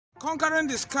Conquering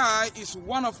the sky is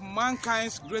one of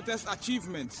mankind's greatest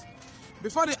achievements.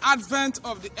 Before the advent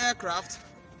of the aircraft,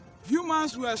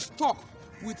 humans were stuck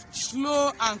with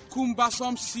slow and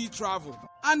cumbersome sea travel.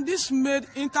 And this made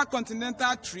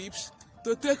intercontinental trips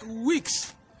to take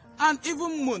weeks and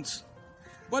even months.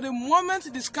 But the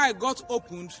moment the sky got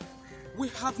opened, we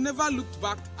have never looked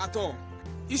back at all.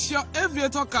 It's your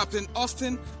aviator, Captain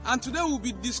Austin, and today we'll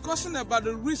be discussing about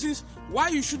the reasons why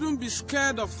you shouldn't be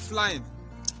scared of flying.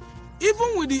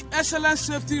 Even with the excellent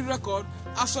safety record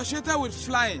associated with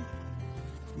flying,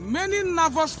 many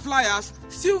nervous flyers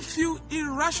still feel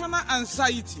irrational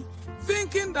anxiety,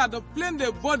 thinking that the plane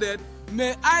they boarded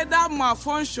may either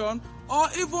malfunction or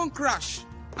even crash.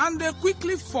 And they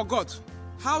quickly forgot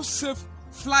how safe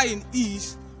flying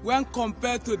is when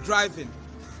compared to driving.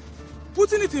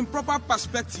 Putting it in proper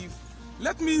perspective,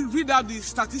 let me read out the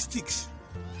statistics,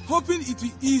 hoping it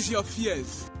will ease your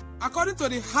fears. According to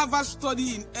the Harvard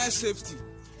study in air safety,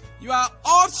 your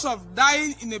odds of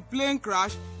dying in a plane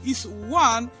crash is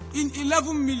 1 in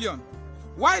 11 million,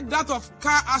 while that of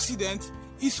car accident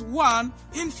is 1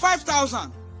 in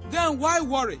 5,000. Then why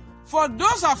worry? For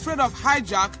those afraid of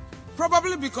hijack,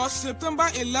 probably because September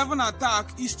 11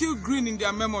 attack is still green in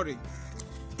their memory,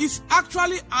 it's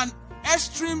actually an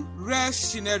extreme rare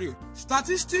scenario.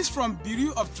 Statistics from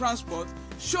Bureau of Transport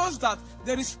shows that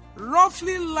there is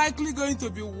roughly likely going to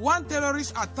be 1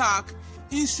 terrorist attack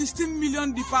in 16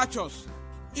 million departures.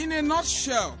 In a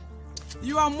nutshell,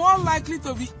 you are more likely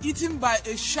to be eaten by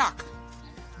a shark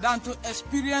than to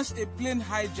experience a plane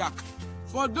hijack.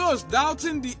 For those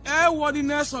doubting the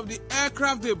airworthiness of the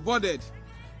aircraft they boarded,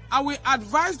 I will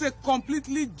advise they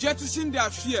completely jettison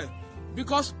their fear,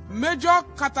 because major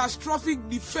catastrophic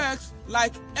defects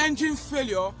like engine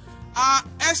failure are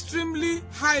extremely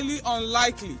highly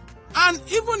unlikely. And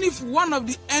even if one of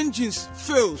the engines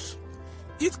fails,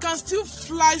 it can still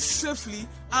fly safely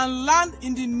and land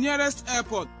in the nearest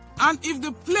airport. And if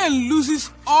the plane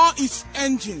loses all its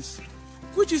engines,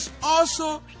 which is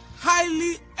also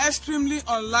highly extremely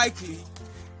unlikely,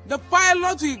 the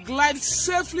pilot will glide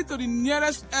safely to the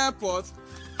nearest airport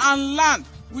and land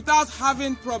without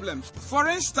having problems. For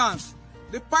instance,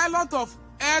 the pilot of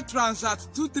Air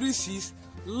Transat 236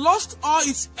 lost all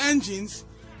its engines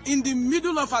in the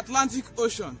middle of Atlantic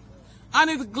Ocean, and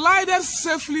it glided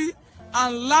safely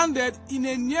and landed in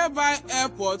a nearby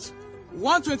airport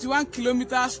 121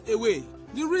 kilometers away.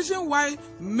 The reason why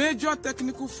major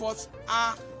technical faults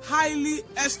are highly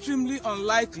extremely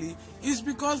unlikely is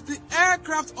because the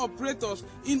aircraft operators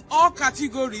in all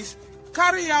categories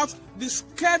carry out the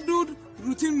scheduled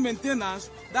routine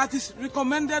maintenance that is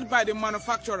recommended by the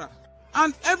manufacturer.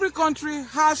 And every country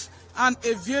has an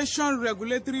aviation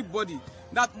regulatory body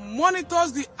that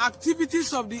monitors the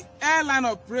activities of the airline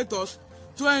operators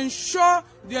to ensure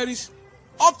there is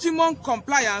optimum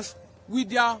compliance with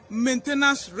their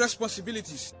maintenance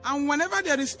responsibilities. And whenever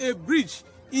there is a breach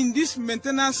in this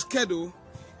maintenance schedule,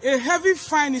 a heavy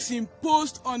fine is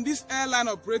imposed on these airline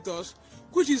operators,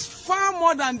 which is far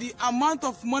more than the amount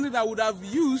of money that would have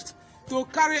used to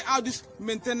carry out this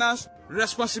maintenance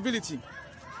responsibility.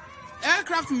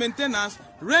 Aircraft maintenance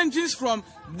ranges from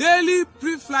daily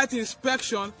pre-flight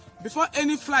inspection before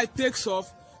any flight takes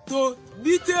off to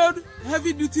detailed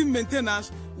heavy-duty maintenance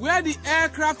where the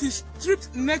aircraft is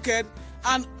stripped naked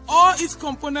and all its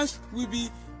components will be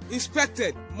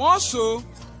inspected. More so,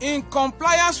 in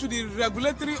compliance with the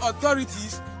regulatory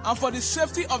authorities and for the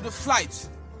safety of the flight,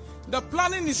 the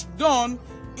planning is done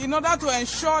in order to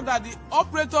ensure that the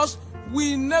operators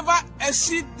will never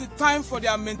exceed the time for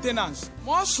their maintenance.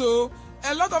 More so,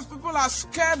 a lot of people are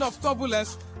scared of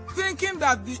turbulence, thinking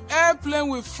that the airplane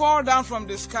will fall down from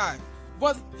the sky.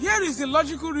 But here is the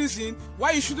logical reason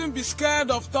why you shouldn't be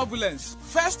scared of turbulence.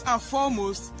 First and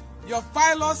foremost, your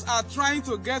pilots are trying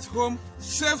to get home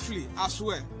safely as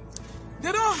well.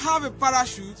 They don't have a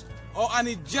parachute or an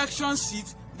ejection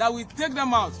seat that will take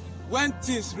them out when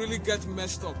things really get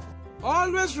messed up.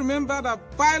 Always remember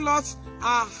that pilots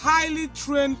are highly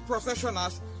trained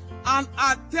professionals and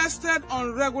are tested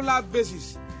on regular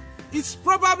basis. It's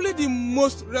probably the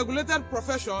most regulated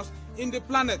profession in the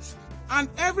planet, and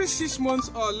every 6 months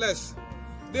or less,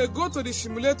 they go to the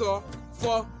simulator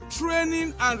for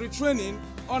training and retraining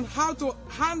on how to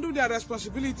handle their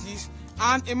responsibilities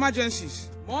and emergencies.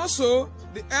 Also,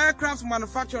 the aircraft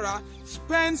manufacturer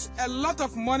spends a lot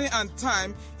of money and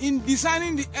time in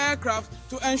designing the aircraft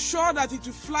to ensure that it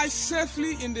will fly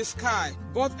safely in the sky.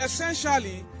 But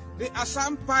essentially, they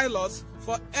assign pilots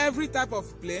for every type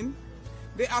of plane,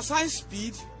 they assign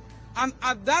speed, and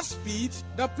at that speed,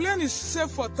 the plane is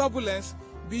safe for turbulence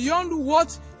beyond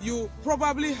what you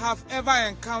probably have ever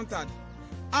encountered.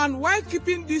 And while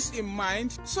keeping this in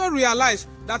mind, so realize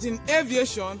that in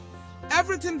aviation,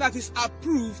 everything that is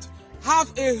approved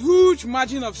have a huge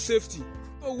margin of safety.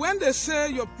 So when they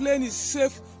say your plane is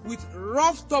safe with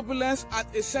rough turbulence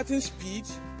at a certain speed,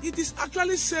 it is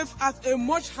actually safe at a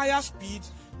much higher speed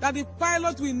that the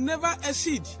pilot will never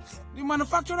exceed. The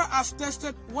manufacturer has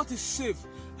tested what is safe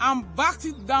and backed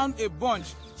it down a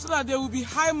bunch so that there will be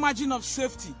high margin of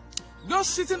safety. Those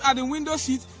sitting at the window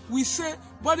seat will say,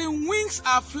 but the wings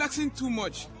are flexing too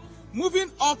much, moving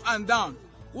up and down.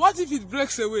 What if it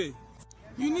breaks away?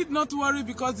 You need not worry,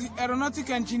 because the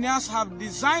aeronautic engineers have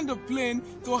designed the plane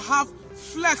to have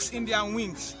flex in their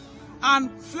wings. And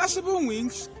flexible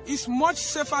wings is much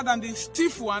safer than the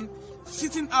stiff one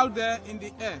sitting out there in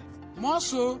the air. More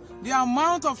so, the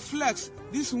amount of flex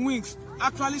these wings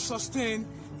actually sustain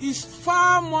is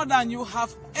far more than you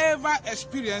have ever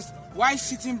experienced while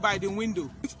sitting by the window.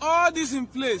 With all this in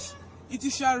place, it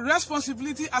is your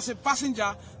responsibility as a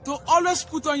passenger to always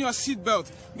put on your seatbelt,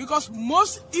 because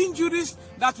most injuries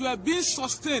that were being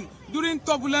sustained during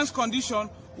turbulence condition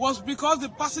was because the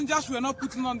passengers were not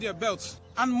putting on their belts.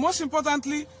 And most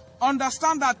importantly,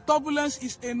 understand that turbulence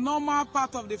is a normal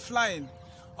part of the flying.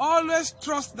 Always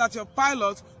trust that your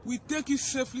pilot will take you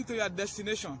safely to your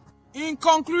destination. In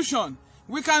conclusion,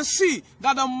 we can see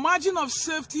that the margin of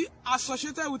safety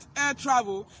associated with air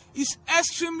travel is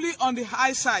extremely on the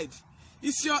high side.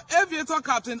 It's your aviator,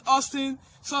 Captain Austin.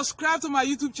 Subscribe to my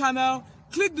YouTube channel,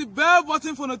 click the bell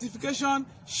button for notification,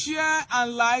 share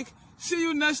and like. See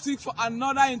you next week for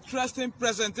another interesting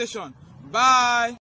presentation. Bye.